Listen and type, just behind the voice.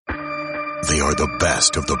They are the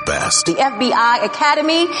best of the best. The FBI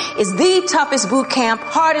Academy is the toughest boot camp,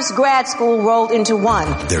 hardest grad school rolled into one.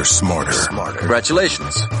 They're smarter.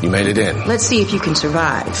 Congratulations. You made it in. Let's see if you can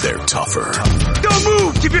survive. They're tougher. Don't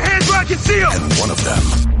move! Keep your hands where I can see them! And one of them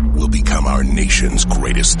will become our nation's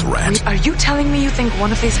greatest threat. Are you telling me you think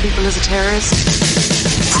one of these people is a terrorist?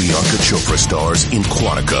 Priyanka Chopra stars in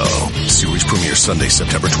Quantico. Series premiere Sunday,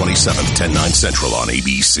 September 27th, 10/9 Central on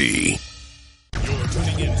ABC. You're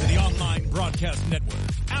tuning in to the online broadcast network,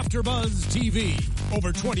 AfterBuzz TV.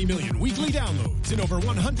 Over 20 million weekly downloads in over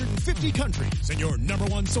 150 countries, and your number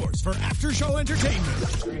one source for after-show entertainment.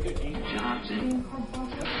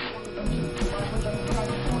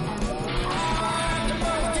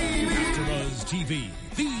 AfterBuzz TV,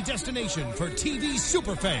 the destination for TV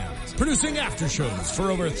superfans, producing aftershows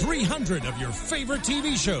for over 300 of your favorite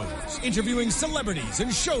TV shows, interviewing celebrities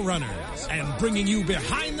and showrunners, and bringing you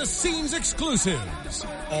behind-the-scenes exclusives.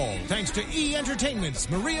 All thanks to E! Entertainment's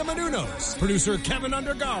Maria Menounos, producer Kevin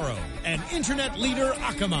Undergaro, and internet leader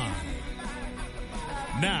Akamai.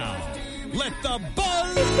 Now, let the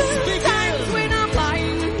buzz begin! Times when I'm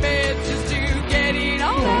lying in bed just to get it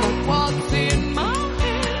on what's in my head.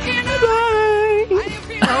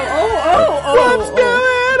 What's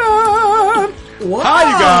going on? Whoa.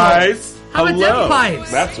 Hi, you guys. How about Hello. them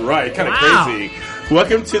pipes? That's right. Kind of Wow. crazy.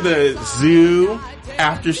 Welcome to the Zoo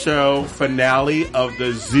After Show finale of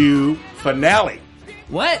the Zoo finale.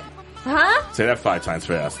 What? Say that 5 times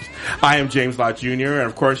fast. I am James Lott Jr., and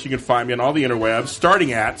of course, you can find me on all the interwebs,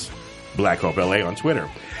 starting at Black Hope LA on Twitter.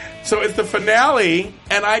 So it's the finale,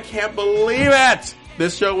 and I can't believe it.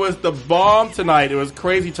 This show was the bomb tonight. It was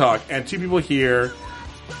crazy talk, and 2 people here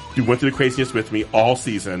who went through the craziness with me all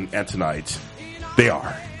season, and tonight they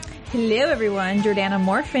are. Hello, everyone. Jordana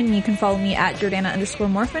Morphin. You can follow me at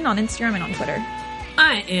Jordana_Morphin on Instagram and on Twitter.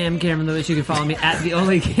 I am Cameron Lewis. You can follow me at the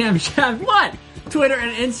Only Cam Chef. What? Twitter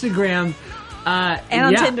and Instagram. And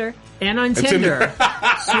on Tinder. And on Tinder.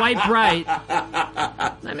 Swipe right.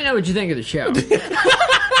 Let me know what you think of the show.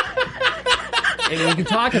 Maybe we can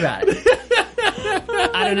talk about it.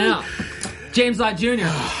 I don't know. James Lott Jr.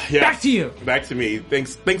 Yes. Back to you. Back to me.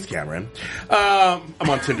 Thanks, Cameron. I'm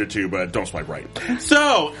on Tinder too, but don't swipe right.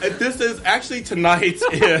 So this is actually tonight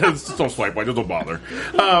is don't swipe right. Don't bother.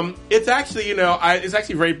 It's actually it's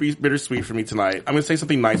actually very bittersweet for me tonight. I'm going to say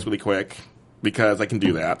something nice really quick because I can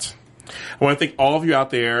do that. I want to thank all of you out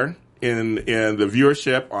there in the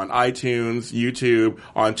viewership on iTunes, YouTube,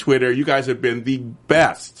 on Twitter. You guys have been the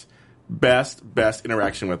best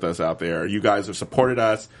interaction with us out there. You guys have supported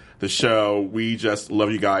us. The show. We just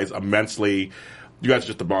love you guys immensely. You guys are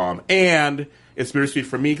just the bomb. And it's bittersweet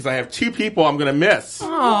for me because I have 2 people I'm going to miss.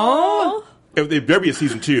 Aww. There better be a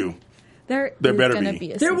season 2. There better gonna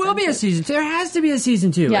be. a There will be a season 2. There has to be a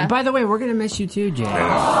season 2. Yeah. And by the way, we're going to miss you too, James.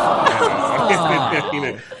 I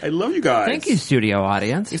love you guys. Thank you, studio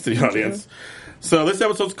audience. Thanks to the audience. So this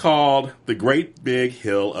episode's called The Great Big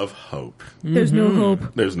Hill of Hope. There's no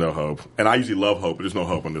hope. There's no hope. And I usually love hope, but there's no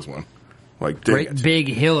hope on this one. Like, dang Great it. big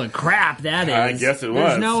hill of crap, that is. I guess it was.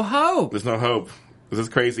 There's no hope. There's no hope. This is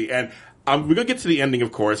crazy. And we're going to get to the ending,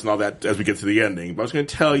 of course, and all that as we get to the ending. But I was going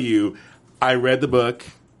to tell you, I read the book,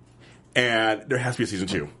 and there has to be a season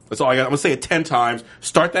 2. That's all I got. I'm going to say it 10 times.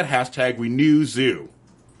 Start that hashtag, Renew Zoo.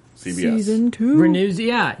 CBS. Season 2. Renew,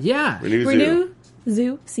 yeah. Renew Zoo. Renew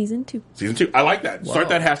Zoo Season 2. Season 2. I like that. Whoa. Start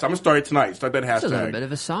that hashtag. I'm going to start it tonight. Start that That's a little hashtag. bit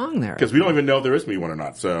of a song there. Because we don't even know if there is going to be one or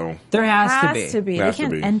not. So There has to be. They Has to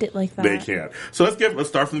can't be. end it like that. They can't. So let's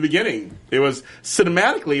start from the beginning. It was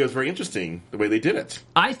cinematically, it was very interesting the way they did it.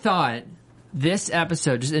 I thought this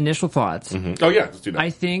episode, just initial thoughts. Mm-hmm. Oh yeah, let's do that.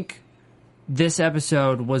 I think this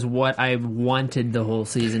episode was what I wanted the whole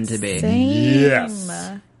season to be. Same. Yes.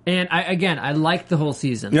 And I liked the whole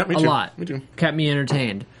season Yeah, me a too. lot. Me too. Kept me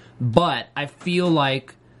entertained. But I feel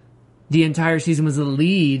like the entire season was a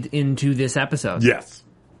lead into this episode. Yes.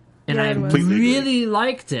 And Yeah, I it was. Completely really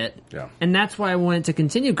liked it. Yeah. And that's why I wanted to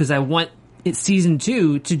continue, because I want season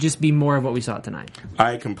 2 to just be more of what we saw tonight.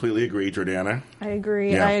 I completely agree, Jordana. I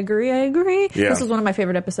agree. Yeah. I agree. Yeah. This was one of my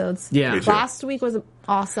favorite episodes. Yeah. Me too. Last week was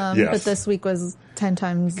awesome, Yes. but this week was 10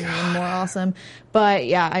 times more awesome. But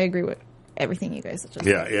yeah, I agree with everything you guys just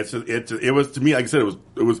Yeah, it was, to me, like I said,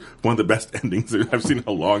 it was one of the best endings I've seen in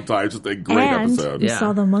a long time. Just a great and episode. we Yeah.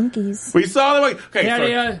 saw the monkeys. We saw the okay. Yeah, so,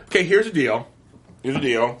 yeah. Okay, here's the deal.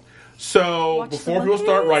 So before people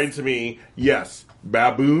start writing to me, yes,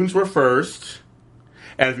 baboons were first.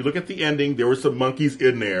 And if you look at the ending, there were some monkeys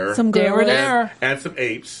in there. Some They were gorillas. there. And some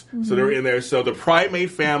apes. So they were in there. So the primate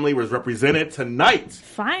family was represented tonight.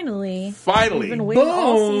 Finally. Finally. We've been waiting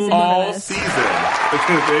all season for All this. season.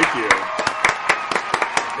 Thank you.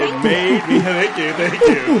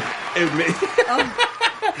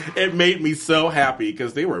 It made me so happy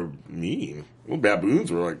because they were mean. Well,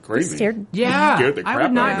 baboons were like crazy. Scared. Yeah, Scared the crap I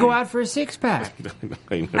would not out of go me. out for a 6-pack.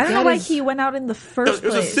 I don't know why he went out in the first It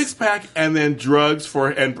was place. a 6-pack and then drugs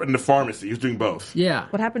and the pharmacy. He was doing both. Yeah.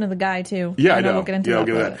 What happened to the guy too? Yeah, I know. We'll get into I'll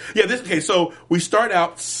that. get into that. Yeah, okay, so we start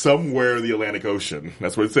out somewhere in the Atlantic Ocean.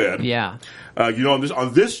 That's what it said. Yeah.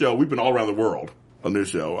 On this show, we've been all around the world on this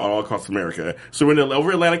show, all across America. So we're in the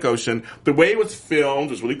over Atlantic Ocean. The way it was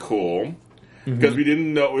filmed was really cool because we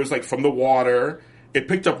didn't know it was like from the water. It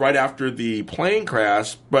picked up right after the plane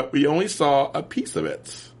crash, but we only saw a piece of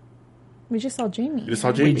it. We just saw Jamie. We just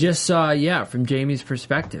saw Jamie. We just saw, from Jamie's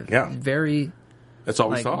perspective. Yeah. Very, That's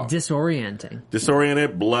all we saw. disorienting.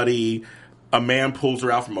 Disoriented, bloody. A man pulls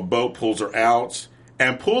her out from a boat, pulls her out,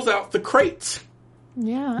 and pulls out the crate.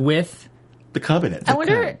 Yeah. With the Covenant. I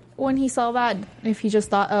wonder when he saw that if he just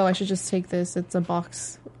thought, "Oh, I should just take this. It's a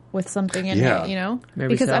box with something in it," you know? Maybe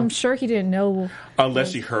because so. I'm sure he didn't know.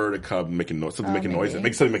 Unless she heard a cub making noise, something making noise,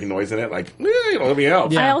 maybe. something making noise in it, like let me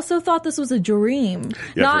out. I also thought this was a dream.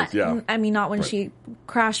 Yeah, Not, first, yeah. I mean, not when she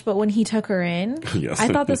crashed, but when he took her in. Yes. I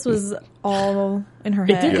thought this was all in her it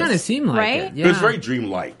head. did kind of seem like right? it. It Yeah. was very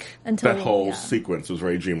dreamlike. Until- that whole yeah. sequence was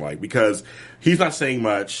very dreamlike because he's not saying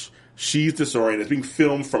much. She's disoriented. It's being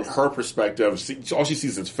filmed from her perspective. All she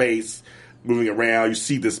sees is his face moving around. You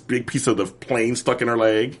see this big piece of the plane stuck in her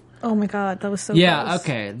leg. Oh my god, that was so Yeah, gross.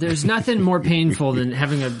 okay. There's nothing more painful than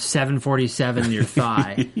having a 747 in your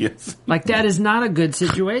thigh. Yes. Like, that is not a good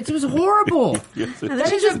situation. It was horrible. Yes.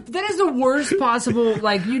 That is the worst possible.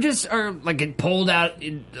 Like, you just are, like, get pulled out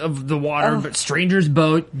of the water, but stranger's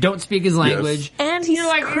boat, don't speak his language. And he's You're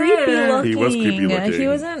like, creepy "Eh." looking. He was creepy looking. He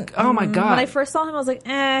wasn't. Oh my God. When I first saw him, I was like,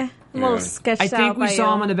 I'm a little sketched I out. think we by saw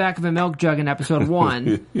you. him on the back of a milk jug in episode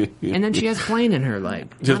 1. And then she has plane in her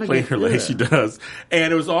leg. Just Not a playing good- her leg, Ugh. she does.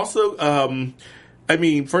 And it was also,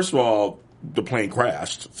 first of all, the plane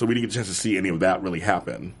crashed, so we didn't get a chance to see any of that really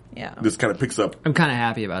happen. Yeah. This kind of picks up. I'm kind of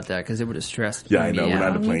happy about that because it would have stressed Yeah, me I know. We're not out.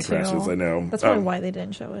 into plane Me too. crashes. I know. That's probably why they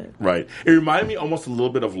didn't show it. Right. It reminded me almost a little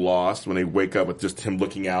bit of Lost when they wake up with just him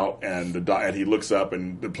looking out and and he looks up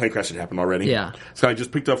and the plane crash had happened already. Yeah. So I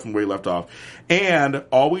just picked up from where he left off. And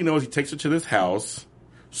all we know is he takes her to this house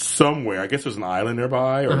somewhere. I guess there's an island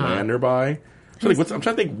nearby or land nearby. So I'm trying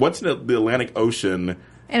to think what's in the Atlantic Ocean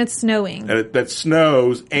And it's snowing. that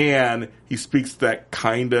snows and he speaks that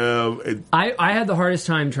kind of. I had the hardest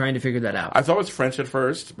time trying to figure that out. I thought it was French at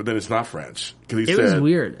first, but then it's not French. Because he It said, was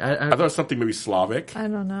weird. I thought it was something maybe Slavic. I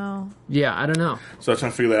don't know. Yeah, I don't know. So I was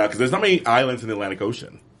trying to figure that out because there's not many islands in the Atlantic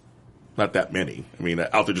Ocean. Not that many. I mean,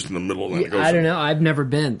 out there just in the middle of the Atlantic Ocean. I don't know. I've never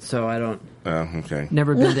been, so I don't. Okay.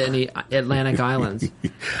 Never been to any Atlantic islands.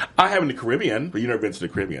 I have in the Caribbean, but you've never been to the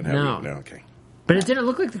Caribbean, have No. you? No, okay. But it didn't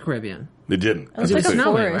look like the Caribbean. They didn't. It was It like was a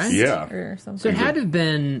snowing, forest, right? Yeah. or something. So it had to have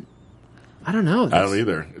been. I don't know. I don't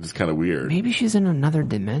either. It's kind of weird. Maybe she's in another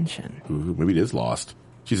dimension. Ooh, maybe it is lost.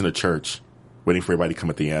 She's in a church, waiting for everybody to come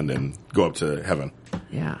at the end and go up to heaven.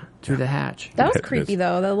 Yeah, through the hatch. That was It creepy is.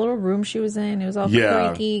 though. That little room she was in, it was all Yeah.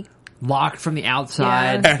 creaky. Locked from the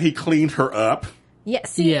outside. And he cleaned her up.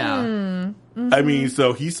 Yes. Yeah. I mean,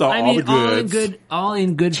 so he saw I all mean, the goods. all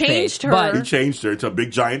in good Changed faith. her. He But changed her to a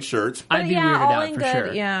big giant shirt, I'd be yeah, weirded all out in for good.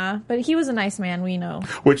 sure. Yeah, but he was a nice man. We know.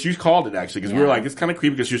 which you called it actually because we were Yeah. like, it's kind of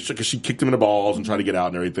creepy because she kicked him in the balls and tried to get out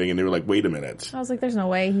and everything, and they were like, wait a minute, I was like, "There's no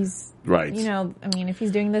way he's right? You know, I mean, if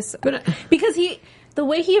he's doing this, But- because the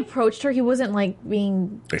way he approached her, he wasn't like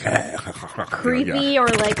being creepy Yeah. or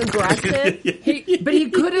like aggressive. But he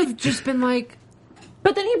could have just been like,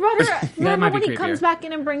 But then he brought her. Remember might be when he creepier. comes back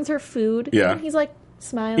in and brings her food? Yeah. And he's like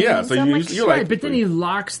smiling. Yeah, so I'm you- like, you're like- right, but then he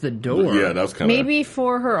locks the door. Yeah, that was kind of maybe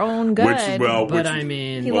for her own good. But I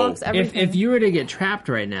mean, he locks everything. if you were to get trapped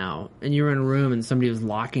right now and you were in a room and somebody was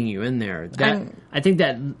locking you in there, I think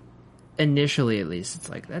that initially at least it's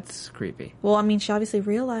like that's creepy. Well, I mean, she obviously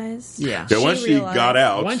realized. Yeah. Yeah, once she realized. got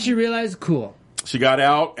out, Once you realize, cool. she got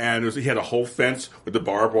out, and he had a whole fence with the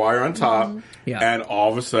barbed wire on top. Yeah. And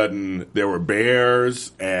all of a sudden, there were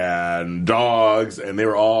bears and dogs, and they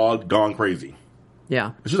were all gone crazy.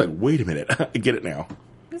 Yeah. She's like, wait a minute, I get it now.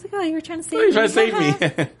 I was like, "Oh, you were trying to save You're me." trying to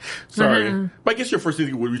save me. Sorry. But I guess your first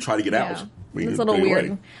thing would be try to get out. Yeah. I mean, It's a little anyway.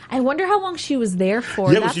 weird. I wonder how long she was there for.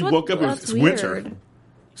 Yeah, when That's she what- woke up, that's it's winter. weird.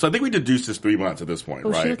 So I think we deduced this 3 months at this point,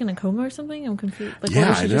 Was right? she like in a coma or something? I'm confused. Like, Yeah,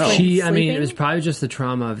 was she I just, know. like, I mean, sleeping? it was probably just the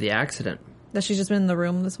trauma of the accident. That she's just been in the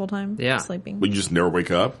room this whole time? Yeah. Sleeping? But you just never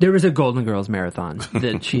wake up? There was a Golden Girls marathon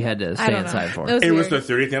that she had to I stay don't know. inside for. It was It was weird.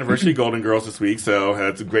 the 30th anniversary of Golden Girls this week, so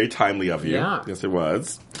that's great timely of you. Yeah. Yes, it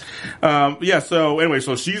was. So anyway,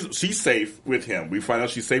 so she's safe with him. We find out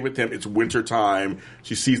she's safe with him. It's winter time.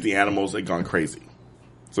 She sees the animals. They've gone crazy.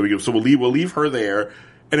 So we'll leave her there,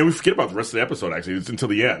 and then we forget about the rest of the episode. Actually, it's until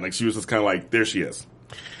the end. Like she was just kind of like, there she is.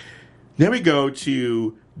 Then we go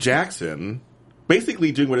to Jackson,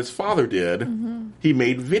 basically doing what his father did. He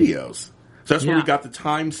made videos. So that's where we got the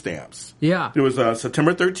timestamps. Yeah. It was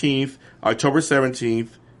September 13th, October 17th,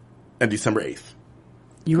 and December 8th.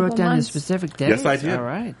 You wrote down the specific dates? Yes, I did. All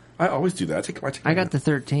right. I always do that. I got the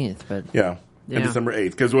 13th, but... Yeah. And December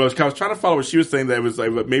 8th. Because I was trying to follow what she was saying, that it was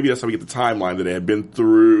like, maybe that's how we get the timeline that it had been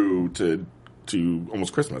through to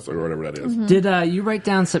almost Christmas or whatever that is. Did you write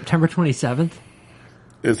down September 27th?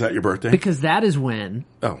 Is that your birthday? Because that is when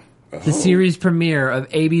the series premiere of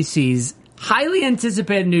ABC's highly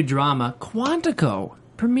anticipated new drama, Quantico,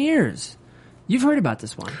 premieres. You've heard about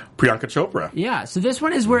this one. Priyanka Chopra. Yeah, so this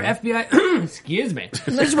one is where FBI... excuse me.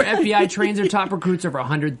 This is where FBI trains their top recruits. Over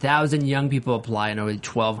 100,000 young people apply and only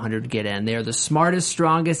 1,200 get in. They are the smartest,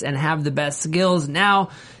 strongest, and have the best skills.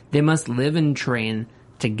 Now, they must live and train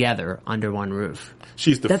together under one roof.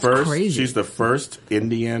 That's crazy. She's the first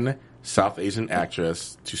Indian South Asian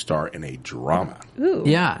actress to star in a drama. Ooh,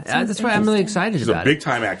 yeah, that's why I'm really excited She's about it. She's a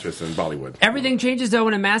big-time actress in Bollywood. Everything changes, though,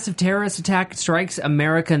 when a massive terrorist attack strikes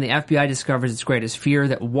America and the FBI discovers its greatest fear,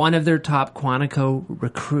 that one of their top Quantico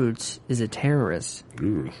recruits is a terrorist.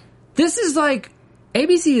 Ooh. This is like...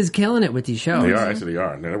 ABC is killing it with these shows. They are, actually they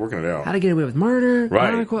are. They're working it out. How to Get Away with Murder,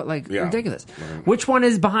 right. Quantico, ridiculous. Right. Which one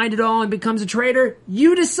is behind it all and becomes a traitor?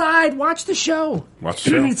 You decide. Watch the show. It's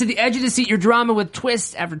to the edge of the seat, your drama with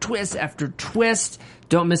twist after twist after twist.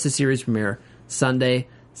 Don't miss the series premiere, Sunday,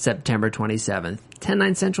 September 27th,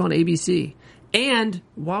 10/9 Central on ABC. And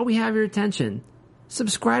while we have your attention,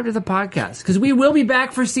 subscribe to the podcast, because we will be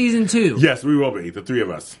back for Season 2. Yes, we will be. The three of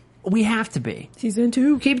us. We have to be. Season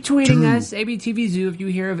 2. Keep tweeting us, ABTV Zoo, if you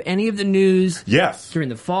hear of any of the news. Yes. During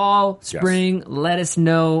the fall, spring, let us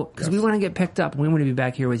know, because we want to get picked up. We want to be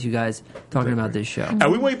back here with you guys talking about this show.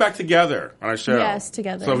 And we want to be back together on our show. Yes,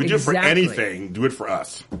 together. So if we do it for anything, do it for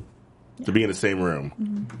us. To be in the same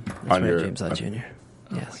room. That's right, James Lott Jr.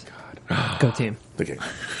 Yes. Oh, my God. Go team. Okay.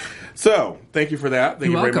 So, thank you for that.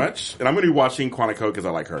 Thank you very much. And I'm going to be watching Quantico because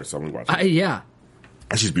I like her, so I'm going to watch it. Yeah.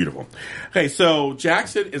 And she's beautiful. Okay, so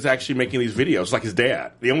Jackson is actually making these videos like his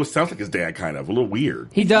dad. He almost sounds like his dad, kind of. A little weird.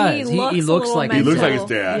 He does. He looks like his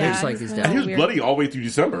dad. He looks like his dad. And he was bloody all the way through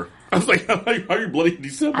December. I was like, how are you bloody in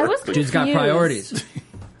December? I was confused. Dude's got priorities.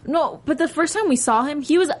 No, but the first time we saw him,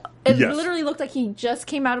 it literally looked like he just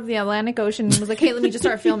came out of the Atlantic Ocean and was like, hey, let me just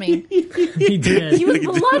start filming. He did. He was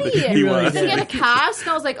bloody. He was. Then he had a cast, and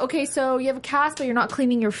I was like, okay, so you have a cast, but you're not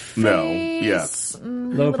cleaning your face. No, yes.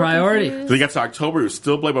 Low priority. So he got to October, he was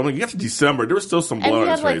still bloody, but I'm like, you got to December, there was still some blood on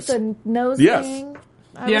his face. And he had, like, the nose thing.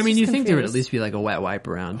 Yeah, I mean, you think there would at least be like a wet wipe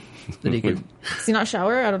around that he could. Does he not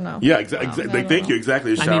shower? I don't know. Yeah, exactly. Thank you.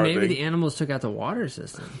 Exactly. I mean, maybe the animals took out the water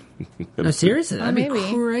system. No, seriously, that'd be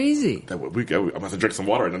crazy. I'm about to drink some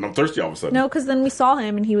water and then I'm thirsty all of a sudden. No, because then we saw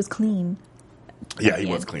him and he was clean. Yeah, he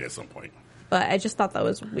was clean at some point. But I just thought that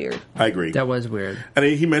was weird. I agree. That was weird. And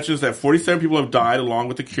he mentions that 47 people have died along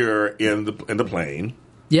with the cure in the plane.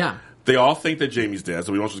 Yeah. They all think that Jamie's dead,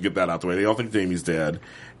 so we want to get that out the way. They all think Jamie's dead.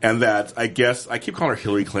 And that, I guess, I keep calling her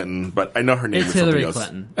Hillary Clinton, but I know her name is something Hillary else.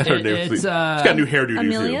 Clinton. She's got a new hairdo,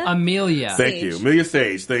 Amelia? too. Amelia. Thank you. Amelia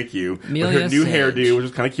Sage, thank you. Amelia her new Sage. hairdo, which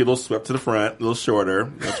is kind of cute, a little swept to the front, a little shorter.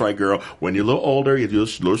 That's right, girl. When you're a little older, you do a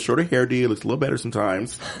little shorter hairdo. It looks a little better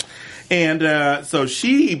sometimes. And so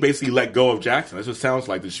she basically let go of Jackson. That's what it sounds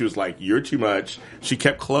like. That she was like, you're too much. She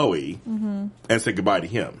kept Chloe and said goodbye to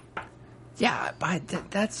him. Yeah, but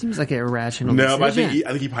that seems like an irrational decision. No, but I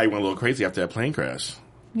think he probably went a little crazy after that plane crash.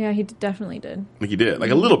 Yeah, he definitely did. I think he did. Like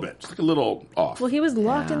a little bit. Just like a little off. Well, he was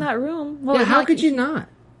locked in that room. Well, how could you not?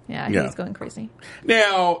 Yeah, he was going crazy.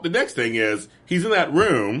 Now, the next thing is, he's in that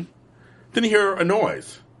room, then you hear a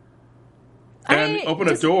noise. And open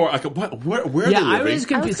a door. Like, where are they living? I was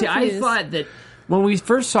confused. See, I thought that when we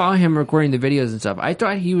first saw him recording the videos and stuff, I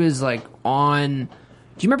thought he was like on...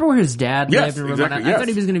 Do you remember where his dad lived? Exactly, I thought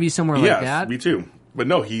he was going to be somewhere like that. Yes, me too. But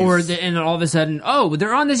no, he's... And all of a sudden,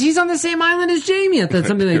 they're on this. He's on the same island as Jamie. I thought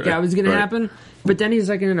something like that was going to happen. But then he's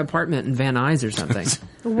like in an apartment in Van Nuys or something.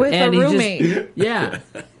 With a roommate.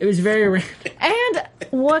 It was very... And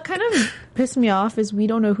what kind of pissed me off is we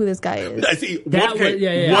don't know who this guy is. I see.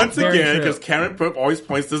 Once again, because Karen Pope always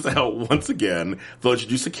points this out, once again, they'll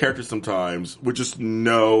introduce a character sometimes with just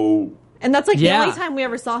no... And that's like the only time we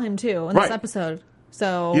ever saw him, too, in this episode.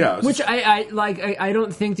 So which I like. I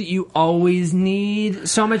don't think that you always need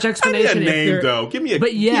so much explanation. I need a name though. Give me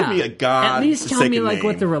a god. At least tell me like name.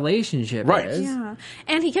 what the relationship is. Yeah,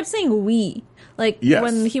 and he kept saying "we." Like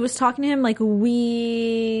when he was talking to him, like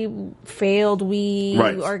we failed, we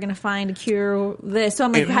are going to find a cure. This, so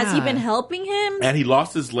I'm like, has he been helping him? And he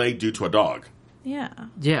lost his leg due to a dog.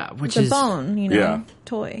 Yeah, which it's is a bone,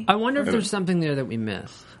 toy. I wonder if there's something there that we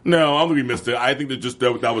missed. No, I don't think we missed it. I think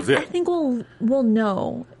that was it. I think we'll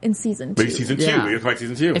know in season 2. Maybe season 2. Maybe it's like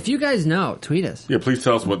season 2. If you guys know, tweet us. Yeah, please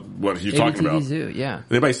tell us what he's talking about. Zoo, yeah. Is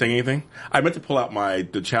anybody saying anything? I meant to pull out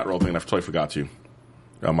the chat roll thing, and I totally forgot to.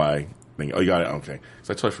 On my thing. Oh, you got it? Okay.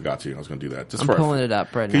 So I totally forgot to. I was going to do that. I'm pulling it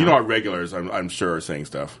up right now. You know our regulars, I'm sure, are saying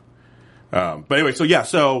stuff. But anyway, so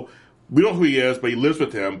we don't know who he is, but he lives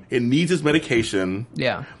with him. It needs his medication.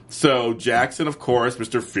 Yeah. So Jackson, of course,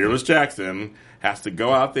 Mr. Fearless Jackson, has to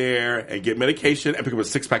go out there and get medication and pick up a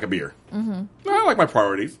 6-pack of beer. Mm-hmm. I like my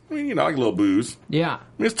priorities. I mean, I like a little booze. Yeah. I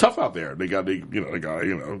mean, it's tough out there. They got to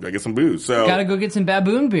get some booze. So gotta go get some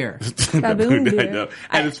baboon beer. Baboon beer. I know.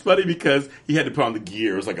 And it's funny because he had to put on the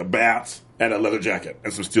gear. It was like a bat and a leather jacket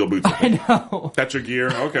and some steel boots. I know. That's your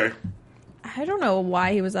gear? Okay. I don't know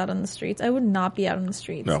why he was out on the streets. I would not be out on the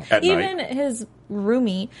streets. No, at Even night. his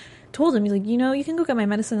roomie told him, he's like, you can go get my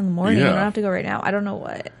medicine in the morning. Yeah. You don't have to go right now. I don't know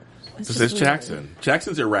what. This is Jackson.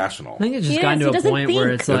 Jackson's irrational. I think it's just gotten to a point where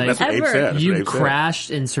it's like That's what Abe said. you crashed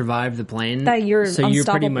and survived the plane. That you're so you're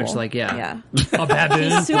pretty unstoppable. much like, Yeah. a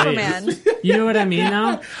baboon. He's Superman. You know what I mean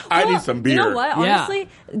now? I need some beer. You know what? Yeah. Honestly,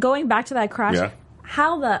 going back to that crash, Yeah.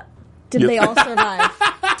 how did they all survive?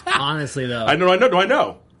 Honestly, though. I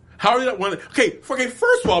know. How are you not one? Okay,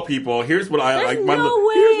 first of all, people, here's what I like. There's Here's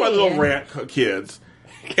no my way. little rant, kids.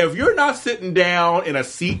 If you're not sitting down in a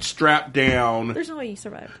seat strapped down, There's no way you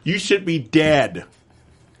survived. you should be dead.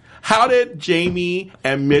 How did Jamie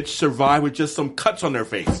and Mitch survive with just some cuts on their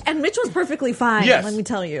face? And Mitch was perfectly fine, Yes. let me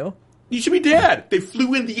tell you. You should be dead. They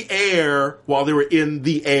flew in the air while they were in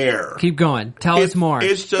the air. Keep going. Tell us more.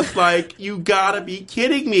 It's just like, you gotta be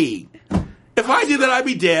kidding me. If I did that, I'd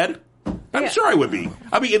be dead. I'm sure I would be.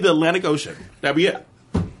 I'd be in the Atlantic Ocean. That'd be it.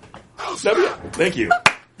 Thank you.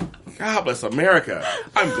 God bless America.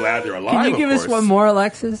 I'm glad they're alive. Can you give us one more,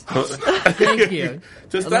 Alexis? Thank you.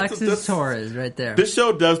 Alexis Torres, right there. This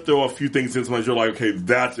show does throw a few things in. Sometimes you're like, okay,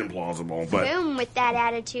 that's implausible. But Boom with that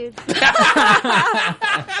attitude.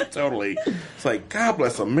 totally. It's like, God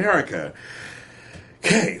bless America.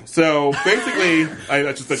 Okay, so basically,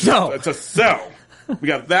 we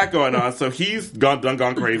got that going on. So he's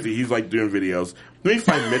gone crazy. He's like doing videos. Let me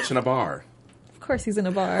find Mitch in a bar. Of course he's in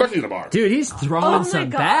a bar. Of course he's in a bar. Dude, he's throwing some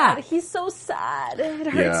back. He's so sad. It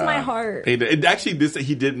hurts my heart. Actually, this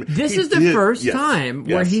is the first time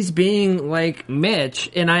where he's being like Mitch,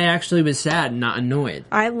 and I actually was sad and not annoyed.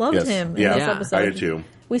 I loved him in this episode. I did too.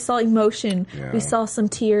 We saw emotion. Yeah. We saw some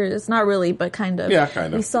tears. Not really, but kind of. Yeah,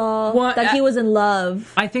 kind of. We saw that he was in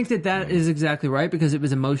love. I think that is exactly right because it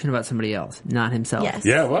was emotion about somebody else, not himself. Yes.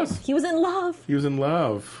 Yeah, it was. He was in love. He was in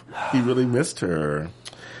love. He really missed her.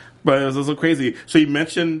 But it was so crazy. So he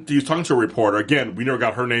was talking to a reporter. Again, we never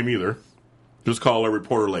got her name either. Just call her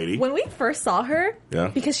reporter lady. When we first saw her,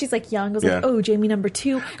 because she's like young, it was like, oh, Jamie number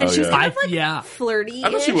 2. And she was kind of like flirty.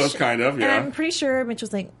 I thought she was kind of, And I'm pretty sure Mitch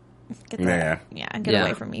was like, get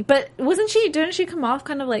away from me. But didn't she come off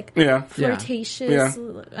kind of like flirtatious? Yeah.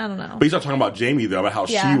 I don't know. But he's not talking about Jamie though, about how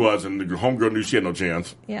she was, and the homegirl knew she had no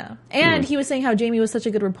chance. Yeah. And he was saying how Jamie was such a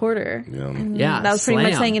good reporter. Yeah. And that was pretty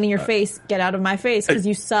much saying it in your face, get out of my face because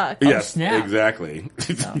you suck. Yes, exactly.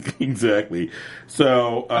 Exactly.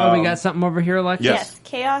 So we got something over here, Alexis? Yes.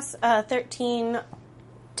 Chaos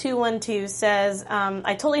 13212 says,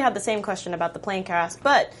 I totally had the same question about the plane crash,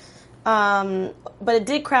 but it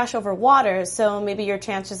did crash over water, so maybe your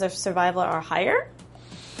chances of survival are higher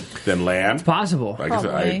than land. It's possible. Like I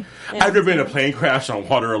said, I've never been in a plane crash on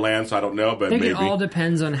water or land, so I don't know. But I think maybe it all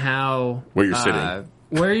depends on where you're sitting.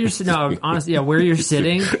 Where you're no, honestly, where you're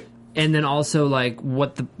sitting, and then also like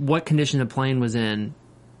what condition the plane was in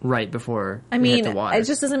right before. I mean, hit the water. it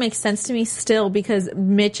just doesn't make sense to me still because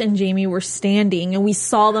Mitch and Jamie were standing and we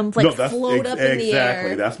saw them float up in the air.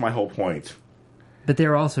 Exactly, that's my whole point. But they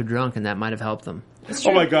were also drunk, and that might have helped them.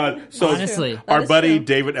 Oh my God! So honestly, our buddy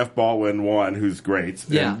David F. Baldwin won, who's great.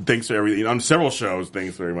 Yeah, and thanks for everything on several shows.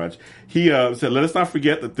 Thanks very much. He said, "Let us not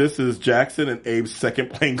forget that this is Jackson and Abe's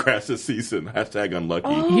second plane crash this season." # unlucky.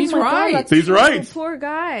 Oh, he's right. God, he's right. Poor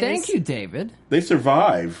guys. Thank you, David. They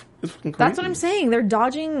survive. It's fucking crazy. That's what I'm saying. They're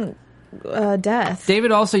dodging death.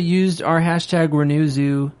 David also used our #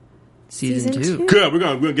 RenewZoo. Season 2. Good. We're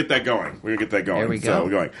gonna get that going. There we go. So we're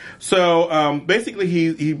going. So basically,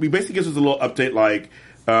 he basically gives us a little update. Like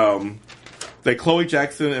Chloe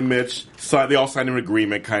Jackson and Mitch, they all signed an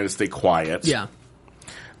agreement, kind of stay quiet. Yeah.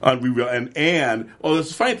 And this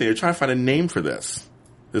is a funny thing. They're trying to find a name for this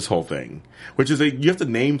whole thing, which is you have to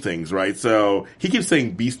name things, right? So he keeps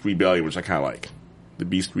saying Beast Rebellion, which I kind of like. The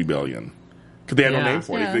Beast Rebellion. Because they had no name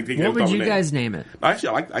for it. What would you guys name it? Actually,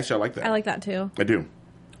 I like that. I like that too. I do.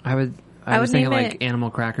 I was thinking like animal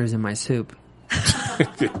crackers in my soup.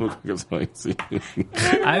 I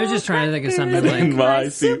was just trying to think of something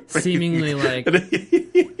like seemingly like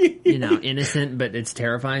innocent, but it's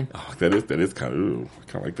terrifying. Oh, that is kind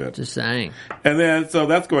of like that. Just saying. And then so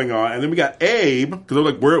that's going on, and then we got Abe because they're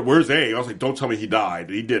like, "Where's Abe?" I was like, "Don't tell me he died.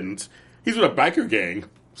 He didn't. He's with a biker gang,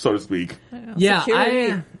 so to speak." Yeah,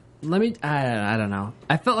 I don't know.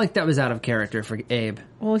 I felt like that was out of character for Abe.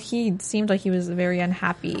 Well, he seemed like he was very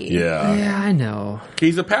unhappy. Yeah, I know.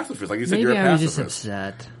 He's a pacifist, like you said. Maybe You're a pacifist. I was just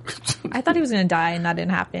upset. I thought he was going to die, and that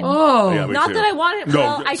didn't happen. Oh, yeah, not that I wanted. No.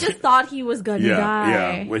 Well, I just thought he was going to die.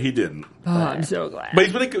 Yeah, well, he didn't. Oh, I'm so glad. But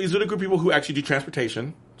he's with a group of people who actually do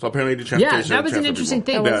transportation. So apparently, they do transportation. Yeah, that was an interesting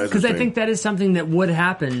thing because I think that is something that would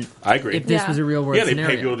happen. I agree. If this was a real world scenario. Yeah,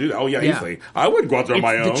 they pay people to do that. Oh yeah, easily. I wouldn't go out there on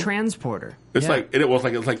my own. The transporter. It's like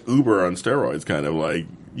Uber on steroids, kind of like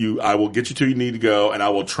I will get you to where you need to go, and I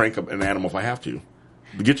will trank an animal if I have to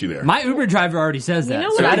get you there. My Uber driver already says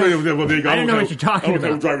that. So I don't know what you're talking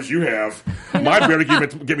about. What drivers you have. Mine barely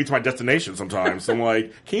get me to my destination sometimes. So I'm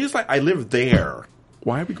like, can you just I live there.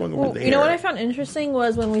 Why are we going over there? You know what I found interesting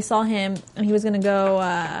was when we saw him and he was going to go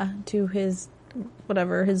to his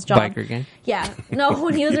job. Biker gang? Yeah. No,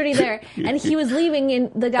 when he was already there. And he was leaving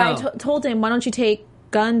and the guy told him, why don't you take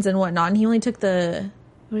guns and whatnot? And he only took what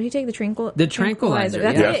did he take? The tranquilizer.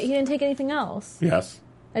 That's it. He didn't take anything else. Yes.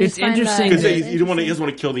 It's interesting. Because he doesn't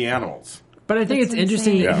want to kill the animals. But I think it's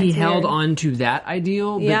interesting that he held on to that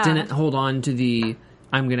ideal, but didn't hold on to the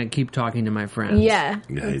I'm going to keep talking to my friends. Yeah.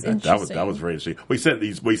 That was very interesting.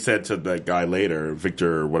 We said to that guy later,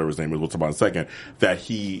 Victor, whatever his name was, we'll talk about in a second, that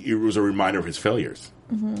it was a reminder of his failures.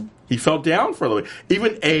 Mm-hmm. He felt down for a little bit.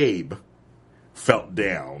 Even Abe felt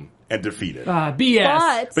down and defeated.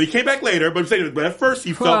 BS. But he came back later, but at first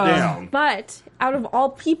he felt down. But out of all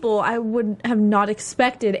people, I would have not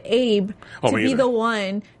expected Abe to be the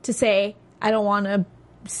one to say, I don't want to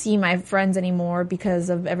see my friends anymore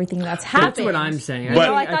because of everything that's happened. That's what I'm saying.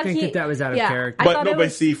 I think that was out of character.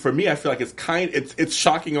 But see, for me, I feel like it's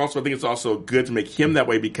shocking also. I think it's also good to make him that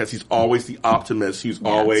way because he's always the optimist. He's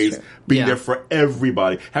always being there for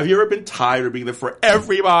everybody. Have you ever been tired of being there for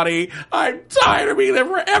everybody? I'm tired of being there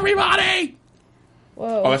for everybody!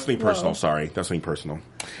 Whoa. Oh, that's something personal. Sorry. That's something personal.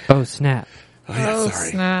 Oh, snap. Oh,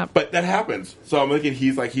 sorry. Snap. But that happens. So I'm looking,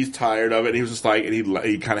 he's tired of it, and he was just like, and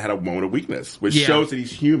he kind of had a moment of weakness, which shows that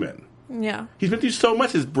he's human. Yeah. He's been through so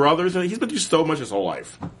much, his brothers, and he's been through so much his whole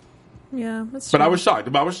life. Yeah, that's true. But I was shocked.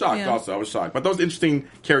 Also. I was shocked. But that was an interesting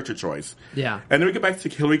character choice. Yeah. And then we get back to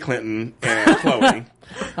Hillary Clinton and Chloe.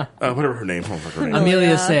 Whatever her name.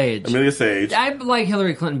 Amelia Sage. Amelia Sage. I like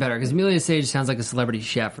Hillary Clinton better because Amelia Sage sounds like a celebrity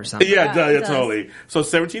chef or something. Yeah, totally. So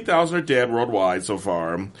 17,000 are dead worldwide so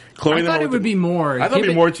far. Chloe, I thought it would be more. I thought it would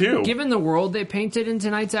be more too. Given the world they painted in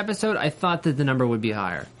tonight's episode, I thought that the number would be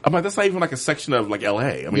higher. I'm like, that's not even like a section of like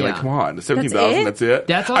L.A. I mean, come on. 17,000, that's it?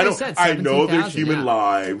 That's all they said. I know there's human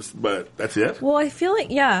lives, but that's it? Well, I feel like,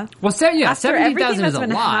 Well, 17,000 is a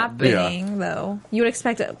lot. Happening, though, you would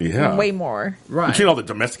expect it way more. Right. Between all the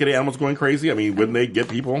domesticated animals going crazy, I mean, wouldn't they get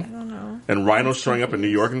people? I don't know. And rhinos showing up in New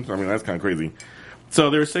York, I mean, that's kind of crazy. So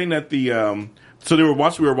they were saying that we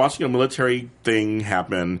were watching a military thing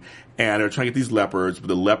happen, and they were trying to get these leopards, but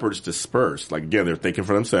the leopards dispersed. Like, again, they're thinking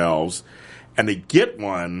for themselves, and they get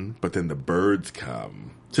one, but then the birds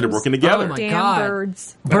come. So they're working together. Oh my God.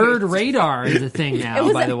 Birds. Bird radar is a thing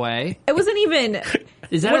now, by the way. It wasn't even.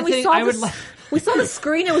 Is that a thing? We saw the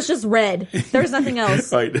screen, it was just red. There was nothing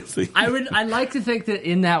else. Right. I'd like to think that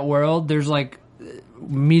in that world, there's like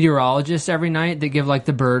meteorologists every night that give like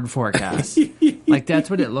the bird forecast. Like that's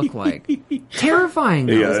what it looked like. Terrifying.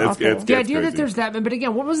 Yeah, it's the idea that there's that. But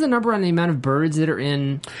again, what was the number on the amount of birds that are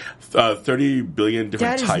in? 30 billion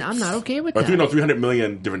different types. I'm not okay with that. 300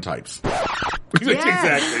 million different types.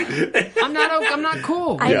 Exactly. I'm not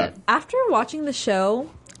cool. After watching the show,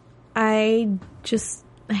 I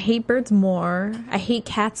hate birds more. I hate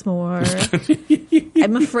cats more.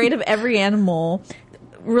 I'm afraid of every animal.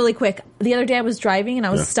 Really quick, the other day I was driving and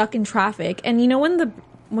I was stuck in traffic. And you know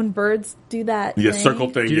when birds do that circle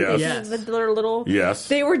thing, yes. The little... Yes.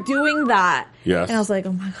 They were doing that. Yes. And I was like,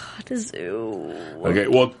 oh my God, a zoo. Okay,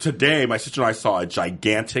 well, today my sister and I saw a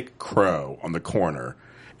gigantic crow on the corner.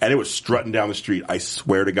 And it was strutting down the street. I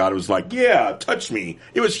swear to God, it was like, touch me.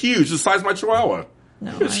 It was huge, the size of my chihuahua.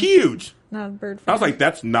 No, it was huge. not a bird fan. I was like,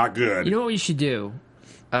 that's not good. You know what we should do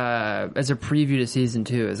as a preview to season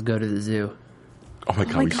 2 is go to the zoo. Oh my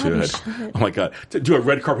god, we should. Oh my god, do a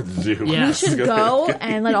red carpet at the zoo. Yeah. We should go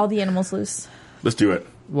and let all the animals loose. Let's do it.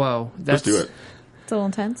 Whoa, Let's do it. It's a little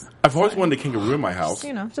intense. I've always wanted a kangaroo in my house.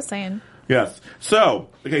 Just saying. Yes. So,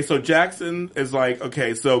 okay, so Jackson is like,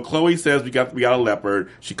 okay, so Chloe says we got a leopard.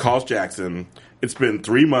 She calls Jackson. It's been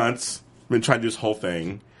 3 months. Been trying to do this whole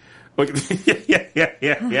thing. And it's a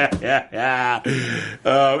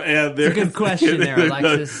good question there,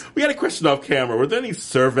 Alexis. We had a question off camera. Were there any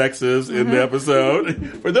cervexes in the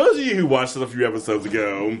episode? For those of you who watched it a few episodes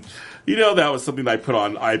ago, you know that was something I put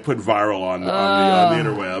viral on the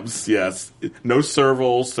interwebs. Yes. No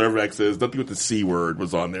cervals, cervexes, nothing with the C word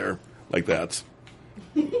was on there like that.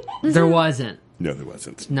 There wasn't. No, there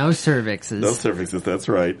wasn't. No cervixes. No cervixes, that's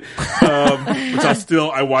right. Which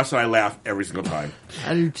I watch and I laugh every single time.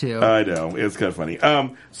 I do too. I know. It's kind of funny.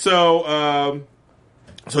 So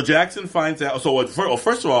Jackson finds out. So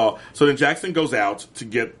first of all, so then Jackson goes out to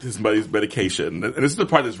get his buddy's medication. And this is the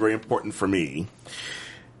part that's very important for me.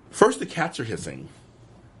 First, the cats are hissing.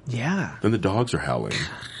 Yeah. Then the dogs are howling.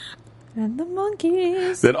 And the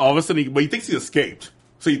monkeys. Then all of a sudden, he thinks he escaped.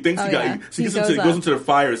 So he thinks he goes into the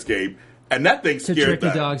fire escape. And that thing scared trick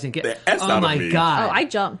the dogs and get the S out of me. Oh my god! Oh, I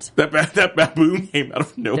jumped. That baboon came out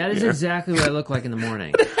of nowhere. That is exactly what I look like in the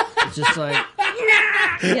morning. It's just like,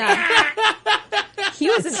 yeah. He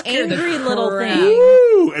was an angry little thing.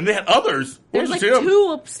 Woo! And they had others. There's like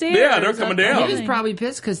 2 upstairs. Yeah, they're coming down. He was probably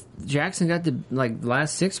pissed because Jackson got the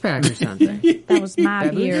last 6-pack or something. That was mad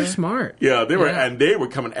Baboons here. are smart. Yeah, they were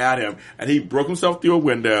coming at him, and he broke himself through a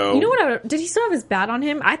window. You know what? Did he still have his bat on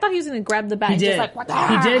him? I thought he was going to grab the bat. He and did. Just like,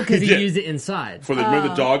 He did because he used it inside. When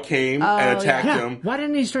the dog came and attacked him. Why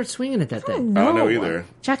didn't he start swinging at that thing? I don't know either.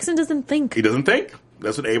 Jackson doesn't think. He doesn't think.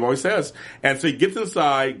 That's what Abe always says. And so he gets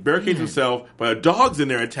inside, barricades himself, but a dog's in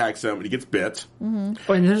there and attacks him, and he gets bit. Mm-hmm.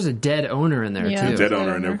 Oh, and there's a dead owner in there, too. Dead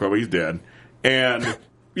owner in there, probably he's dead. And,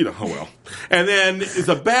 oh well. And then it's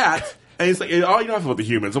a bat, and he's like, oh, you don't have to vote the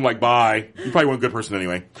humans. I'm like, bye. You probably weren't a good person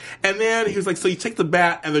anyway. And then he was like, so you take the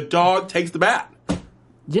bat, and the dog takes the bat.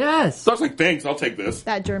 Yes. So I was like, thanks, I'll take this.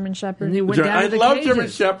 That German Shepherd. And he went down to the love cages. German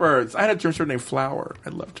Shepherds. I had a German Shepherd named Flower. I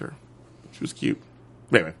loved her. She was cute.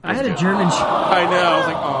 Anyway, I had a German I know. I was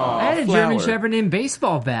like, oh, I had a Flower. German Shepherd named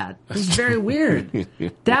Baseball Bat. It was very weird.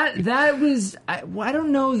 That was. I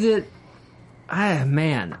don't know that.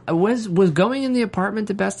 Man, was going in the apartment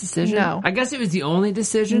the best decision? No. I guess it was the only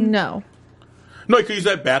decision. No. No, you could use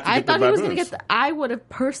that bat to I get the thought he was baboons. going to get I would have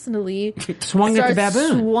personally swung at the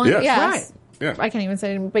baboon. Yes. Yes. Right. Yeah. I can't even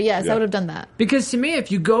say it, but yes, I would have done that. Because to me,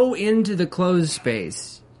 if you go into the closed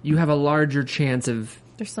space, you have a larger chance of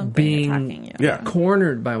There's something being attacking you.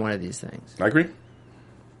 cornered by one of these things. I agree.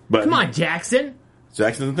 But come on, Jackson.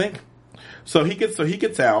 Jackson doesn't think. So he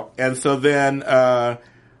gets out, and so then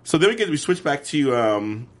we switch back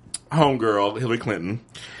to homegirl Hillary Clinton,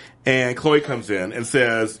 and Chloe comes in and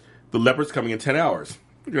says the leopard's coming in 10 hours.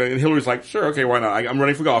 Okay, and Hillary's like, sure, okay, why not? I'm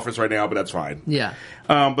running for office right now, but that's fine. Yeah.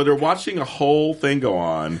 But they're watching a whole thing go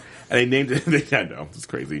on, and they named it. I know, it's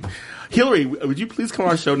crazy. Hillary, would you please come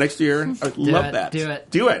on our show next year? I'd love that.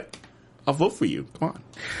 Do it. I'll vote for you. Come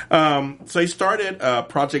on. So he started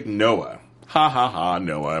Project Noah. Ha ha ha,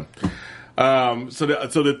 Noah. So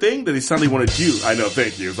the thing that he suddenly wanted to do, I know,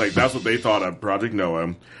 thank you. It's like that's what they thought of Project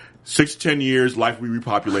Noah. 6 to 10 years, life will be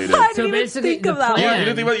repopulated. I didn't even think of that. Yeah, you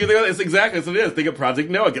didn't think about it. It's exactly what it is. Think of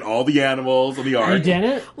Project Noah. Get all the animals on the ark. You did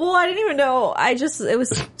it? Well, I didn't even know. It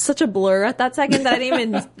was such a blur at that second that I didn't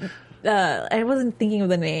even. I wasn't thinking of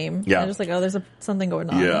the name. Yeah. I was just like, oh, there's something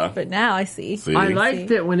going on. Yeah. But now I see. I liked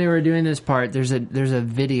that when they were doing this part. There's a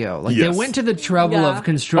video. Like they went to the trouble of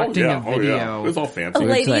constructing a video. Yeah. It was all fancy. A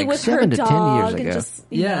lady like with 7 her to 10 dog years and ago. just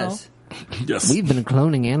Yes. Yes. We've been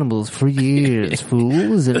cloning animals for years,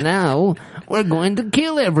 fools, and now we're going to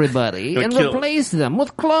kill everybody and replace them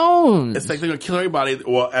with clones. It's like they're going to kill everybody,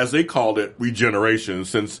 well, as they called it, regeneration,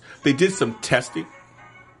 since they did some testing.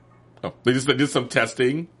 Oh, they did some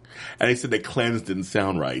testing, and they said the cleanse didn't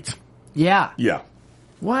sound right. Yeah. Yeah.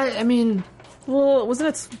 What? I mean... Well, wasn't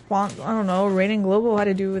it, I don't know, Rating Global had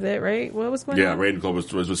to do with it, right? What was going on? Yeah, Rating Global was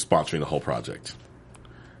sponsoring the whole project.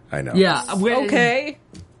 I know. Yeah. Okay.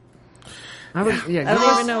 I don't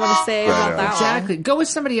even know what to say about that Exactly. Go with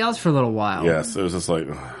somebody else for a little while. Yes, it was just like...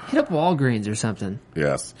 Hit up Walgreens or something.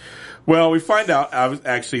 Yes. Well, we find out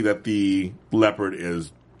actually that the leopard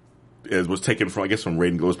was taken from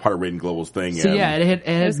Rating Global. It was part of Rating Global's thing. So yeah, it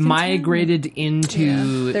had migrated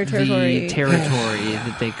into their the territory. territory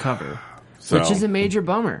that they cover. So, which is a major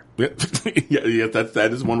bummer. yeah, that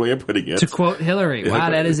is one way of putting it. To quote Hillary, wow,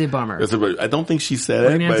 that is a bummer. I don't think she said We're it.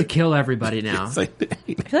 going to have but to kill everybody now. I feel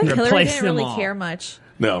like Hillary Replace didn't them really all. care much.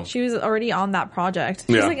 No. She was already on that project.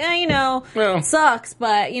 She's Yeah. like, it sucks,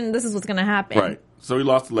 but this is what's going to happen. Right. So he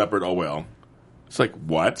lost the leopard. Oh, well. It's like,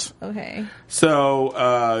 what? Okay.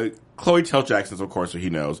 So Chloe tells Jackson, of course, what he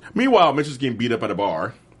knows. Meanwhile, Mitch is getting beat up at a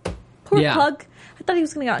bar. Poor Pug. I thought he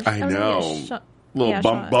was going to get I know. shot. Little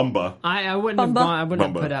shot. bumba. I wouldn't have gone. I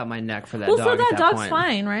wouldn't have put out my neck for that Well, dog. for that at dog's point.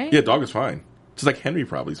 fine, right? Yeah, dog is fine. Just like Henry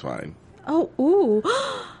probably is fine. Oh, ooh.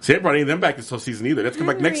 See, everybody ain't them back this whole season either. Let's come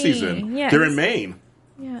back next Henry. season. Yes. They're in Maine.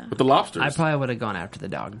 Yeah. With the lobsters. I probably would have gone after the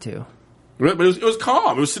dog too. But it was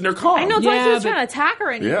calm. It was sitting there calm. I know, it's not like he was trying to attack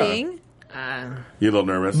or Yeah. anything. You a little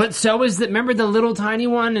nervous? But so is that. Remember the little tiny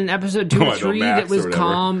one in episode 2 Oh, I or know, 3 Max that was or whatever.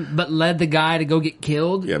 calm, but led the guy to go get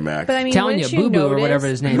killed. Yeah, Max. But I mean, Telling you, wouldn't you Boo Boo or notice- whatever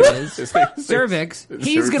his name is, Cervix.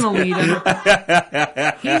 He's gonna lead him.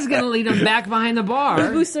 He's gonna lead him back behind the bar.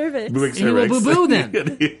 Boo Boo Cervix. Boo And he will boo boo them.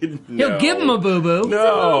 No. He'll give him a boo boo.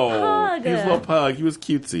 No. He was a little pug. He was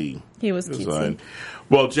cutesy. He was It was cutesy. fine.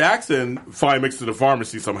 Well, Jackson finally makes it to the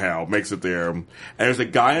pharmacy somehow, makes it there, and there's a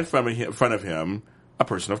guy in front of him, a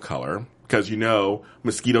person of color, because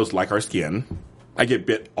mosquitoes like our skin. I get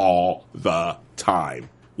bit all the time.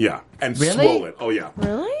 Yeah. And Really? swollen. Oh, yeah.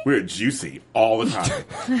 Really? We're juicy all the time.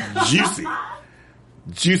 Juicy.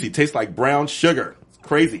 Juicy. Tastes like brown sugar. It's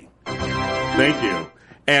crazy. Thank you.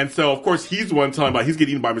 And so, of course, he's the one telling about he's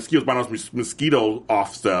getting eaten by mosquitoes, buying all this mosquito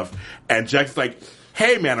off stuff. And Jackson's like,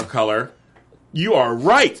 hey, man of color, you are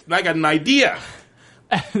right. And I got an idea.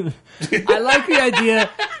 I like the idea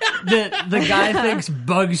that the guy thinks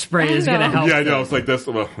bug spray is going to help. Yeah, I know. them. It's like this.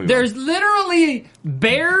 Well, There's literally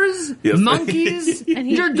bears, Yes. monkeys.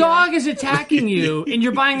 Your dog is attacking you, and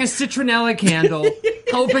you're buying a citronella candle,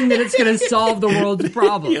 hoping that it's going to solve the world's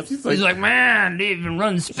problems. Yes, he's He's like, like, man, they even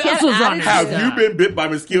run specials on this have stuff." you been bit by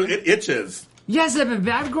mosquito? It itches. Yes,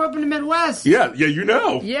 I grew up in the Midwest. Yeah, you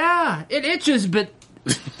know. Yeah, it itches, but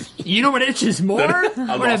you know what itches more? When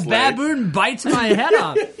a lost leg. baboon bites my head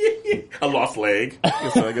off. A lost leg.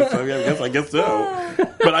 I guess so.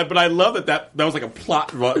 But I love that was like a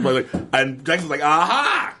plot. And Jackson's like,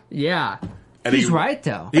 aha! Yeah. And He's right,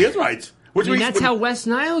 though. He is right. Which I mean, means that's how West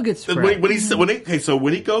Nile gets spread. when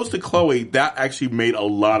he goes to Chloe, that actually made a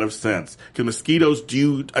lot of sense because mosquitoes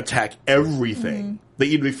do attack everything.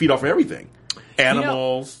 They feed off everything,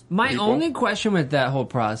 animals. My people. only question with that whole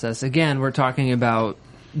process, again, we're talking about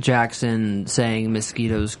Jackson saying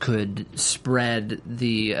mosquitoes could spread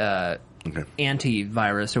the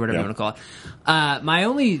antivirus or whatever you want to call it. My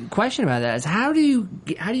only question about that is how do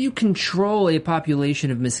you control a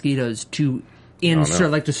population of mosquitoes to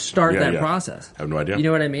start that process? I have no idea. You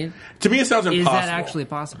know what I mean? To me, it sounds impossible. Is that actually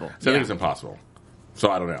possible? So I think it's impossible. So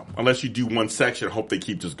I don't know. Unless you do one section and hope they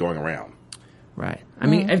keep just going around. Right. I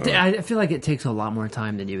mean, I feel like it takes a lot more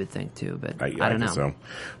time than you would think, too. But I don't know. So.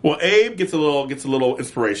 Well, Abe gets a little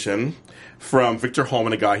inspiration from Victor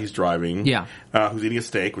Holman, a guy he's driving. Yeah. Who's eating a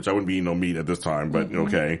steak, which I wouldn't be eating no meat at this time, but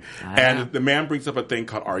okay. And the man brings up a thing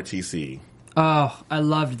called RTC. Oh, I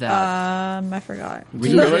loved that. I forgot.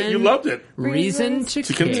 You loved it. Reason to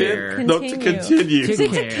care. No, to continue. To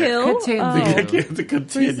kill? Continue. To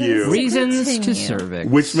continue. Reasons to cervix.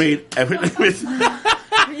 Which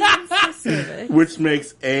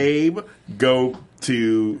makes Abe go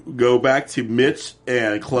back to Mitch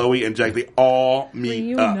and Chloe and Jack. They all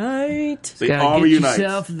meet up. They Gotta all get reunite.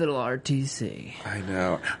 yourself a little RTC. I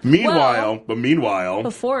know. Meanwhile,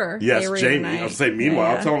 before yes, they Jamie. reunite. I'll say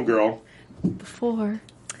meanwhile. Yeah. Tell him, girl. Before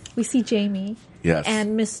we see Jamie. Yes.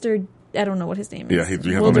 And Mr. I don't know what his name is. Yeah,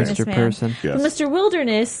 we have Wilderness Mr. Man. Person. Yes. But Mr.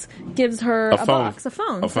 Wilderness gives her a phone. A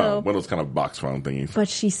phone. One of those kind of box phone thingies. But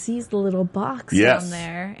she sees the little box Yes. down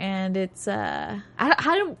there, and it's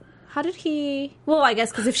how did he? Well, I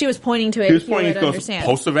guess because if she was pointing to it, He was he pointing would to understand.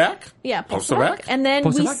 Post-evac? Yeah, Post-evac? And then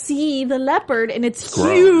we Post-evac? see the leopard, and it's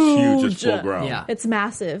Grown. huge. Huge, it's full grown. Yeah. It's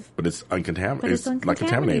massive. But it's uncontaminated. But it's not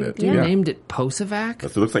contaminated. uncontaminated, You yeah. named it Posevac?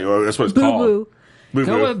 That's, it looks like that's what it's Boo called. boo.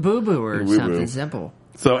 Go with Boo Boo or Boo-boo. something simple.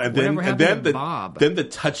 So and then Whatever happened to the Bob? then the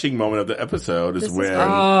touching moment of the episode is This is when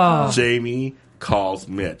great. Jamie calls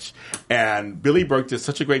Mitch, and Billy Burke did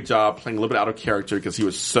such a great job playing a little bit out of character because he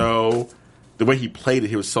was so the way he played it,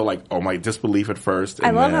 he was so like, oh my disbelief at first. And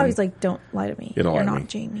I love then, how he's like, "Don't lie to me. You don't You're lie to not me."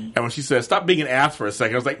 Jamie." And when she said, "Stop being an ass for a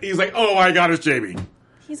second," I was like, he's like, "Oh my God, it's Jamie."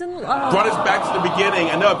 He's in love. Brought us back to the beginning.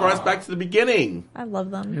 I know it brought us back to the beginning. I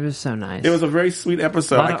love them. It was so nice. It was a very sweet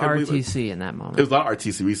episode. a lot I of can't believe it. RTC in that moment. It was a lot of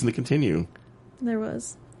RTC. Reason to continue. There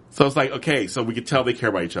was. So it's like, okay, so we could tell they care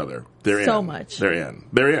about each other. They're in. So much. They're in.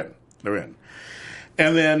 They're in. They're in.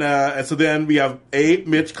 And then, and so then we have Abe,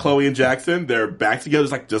 Mitch, Chloe, and Jackson. They're back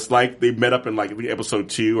together, just like they met up in like episode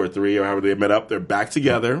 2 or 3 or however they met up. They're back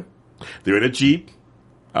together. They're in a Jeep,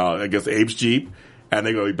 I guess Abe's Jeep, and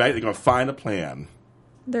they're going to be back. They're going to find a plan.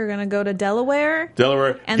 They're going to go to Delaware.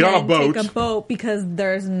 And get on a boat. Take a boat because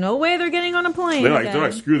there's no way they're getting on a plane. They're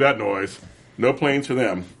like, screw that noise. No planes for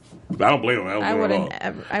them. I don't blame them. I wouldn't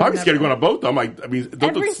ever. I'm scared to go on a boat, though. I'm like,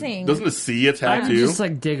 everything. Doesn't the sea attack you? I would just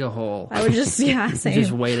like dig a hole. I would just, same.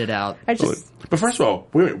 Just wait it out. But first of all,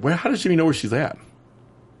 wait, how does Jimmy know where she's at?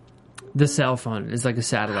 The cell phone is like a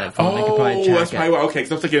satellite phone. They could probably track that's probably okay.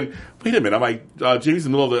 Because I'm thinking, wait a minute. I'm like, Jimmy's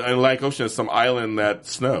in the middle of the Atlantic Ocean, some island that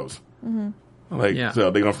snows. Mm-hmm.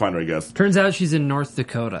 So they're gonna find her, I guess. Turns out she's in North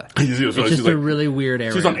Dakota. It's just a really weird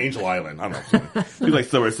area. She's on Angel Island. I don't know. She's like,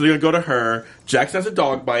 so they're gonna go to her. Jackson has a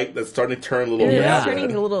dog bite that's starting to turn a little. It's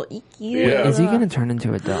turning a little icky. Yeah. Is he gonna turn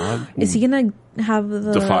into a dog? Is he gonna have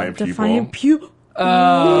the Defiant pupil?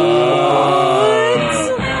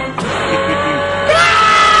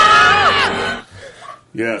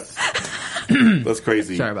 Yes. That's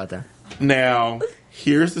crazy. Sorry about that. Now,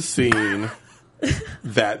 here's the scene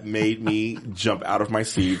that made me jump out of my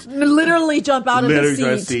seat. Literally jump out of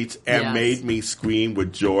the seat. And made me scream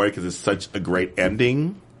with joy because it's such a great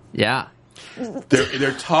ending. Yeah.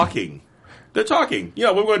 They're talking. They're talking. You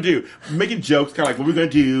know, what we're going to do. Making jokes, kind of like, what we're going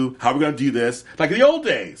to do, how we're going to do this. Like in the old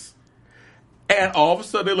days. And all of a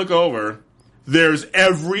sudden they look over. There's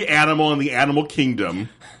every animal in the animal kingdom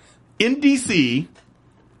in D.C.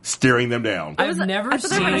 staring them down. I thought they were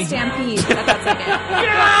going to stampede at that second.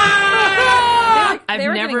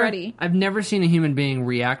 I've never seen a human being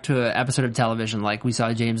react to an episode of television like we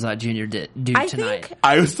saw James Lott Jr. do tonight.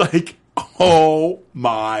 I was like, oh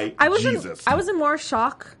my Jesus. I was in more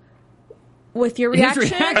shock with your reaction.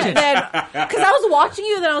 Because I was watching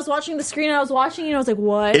you, then I was watching the screen, and I was watching you, and I was like,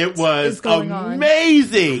 what is going on?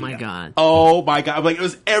 Amazing. Oh my God. Oh my God. Like, it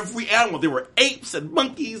was every animal. There were apes and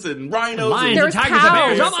monkeys and rhinos. Lions and and tigers and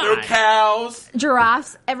bears. There were cows.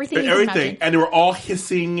 Giraffes. Everything. Everything. And they were all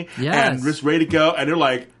hissing and just ready to go. And they're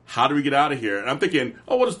like, how do we get out of here? And I'm thinking,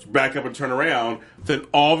 we'll just back up and turn around. Then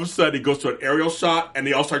all of a sudden it goes to an aerial shot and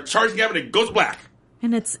they all start charging at it and it goes black.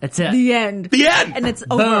 And it's it. The end. The end. And it's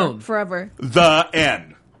over forever. The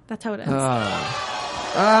end. That's how it ends.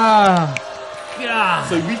 God.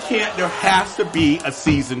 So we can't, there has to be a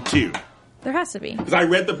season 2. There has to be. Because I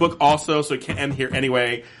read the book also, so it can't end here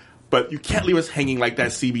anyway. But you can't leave us hanging like that,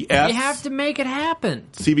 CBS. You have to make it happen.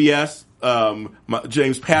 CBS,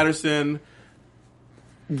 James Patterson.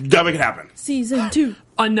 Gotta make it happen. Season 2.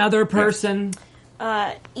 Another person.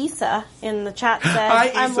 Issa in the chat said, Hi,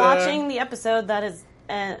 Issa. I'm watching the episode that is,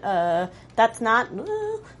 that's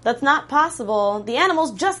not possible. The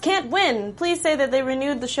animals just can't win. Please say that they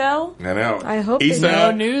renewed the show. I know. I hope Issa,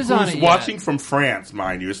 no news on it who's watching from France,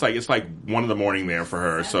 mind you. It's like 1 a.m. there for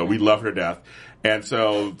her, so we love her to death. And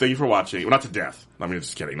so, thank you for watching. Well, not to death. I mean,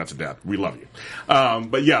 just kidding. Not to death. We love you.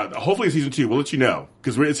 But yeah, hopefully season 2. We'll let you know.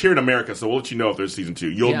 Because it's here in America, so we'll let you know if there's season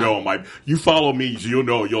 2. You'll know. You follow me, so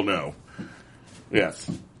you'll know.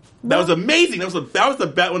 Yes. That was amazing. That was one of the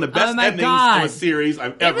best endings of a series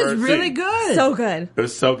I've ever seen. It was really good. So good. It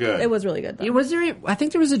was so good. It was really good, though. I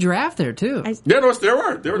think there was a giraffe there, too. There were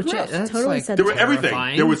giraffes. Totally said there were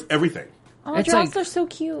everything. There was everything. Oh, giraffes are so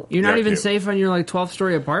cute. You're not even safe on your 12th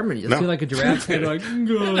story apartment. You feel like a giraffe. You're like,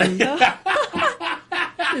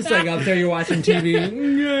 it's like out there, you're watching TV.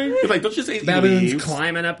 It's like, don't you say baboons leaves.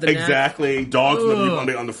 Climbing up the exactly. Dogs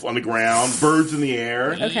on the ground, birds in the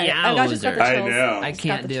air. Okay, I just got the chills. I know. I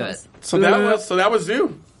can't do it. So that was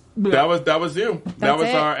Zoo. That was Zoo. That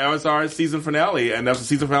was our season finale, and that was the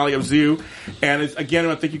season finale of Zoo. And again, I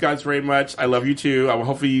want to thank you guys very much. I love you too.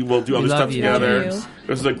 Hopefully we'll do other stuff together. This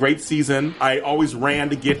was a great season. I always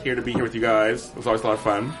ran to get here to be here with you guys. It was always a lot of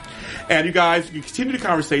fun. And you guys, you continue the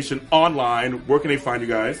conversation online. Where can they find you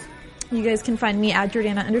guys? You guys can find me at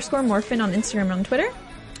Jordana_Morphin on Instagram and on Twitter.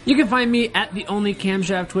 You can find me at The Only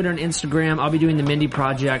Camshaft, Twitter and Instagram. I'll be doing the Mindy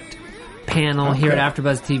Project panel here at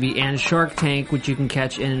AfterBuzz TV and Shark Tank, which you can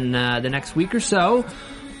catch in the next week or so.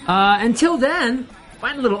 Until then,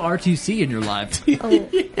 find a little R2C in your life.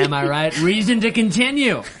 Am I right? Reason to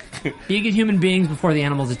continue. Be good human beings before the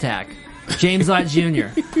animals attack. James Lott Jr.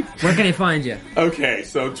 Where can I find you? Okay,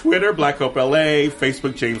 so Twitter, Black Hope LA,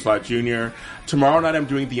 Facebook, James Lott Jr. Tomorrow night I'm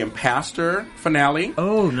doing the Impastor finale.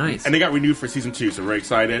 Oh, nice. And they got renewed for season 2, so I'm very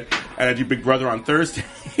excited. And I do Big Brother on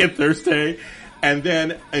Thursday. And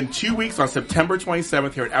then in 2 weeks, on September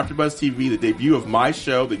 27th, here at AfterBuzz TV, the debut of my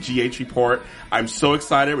show, The GH Report. I'm so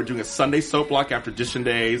excited. We're doing a Sunday soap block after Audition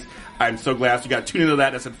Days. I'm so glad. So you got to tune into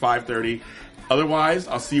that. That's at 5:30. Otherwise,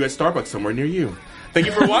 I'll see you at Starbucks somewhere near you. Thank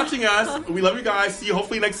you for watching us. We love you guys. See you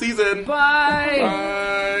hopefully next season. Bye.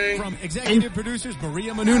 Bye. From executive producers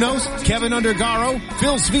Maria Menounos, Kevin Undergaro,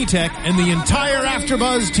 Phil Svitek, and the entire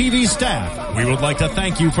AfterBuzz TV staff, we would like to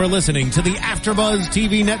thank you for listening to the AfterBuzz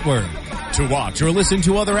TV network. To watch or listen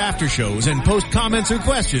to other after shows and post comments or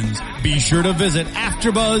questions, be sure to visit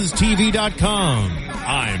AfterBuzzTV.com.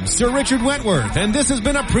 I'm Sir Richard Wentworth, and this has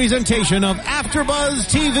been a presentation of AfterBuzz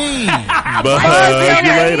TV. Bye. See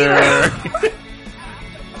you later.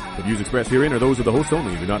 The views expressed herein are those of the host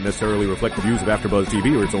only and do not necessarily reflect the views of AfterBuzz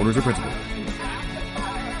TV or its owners or principals.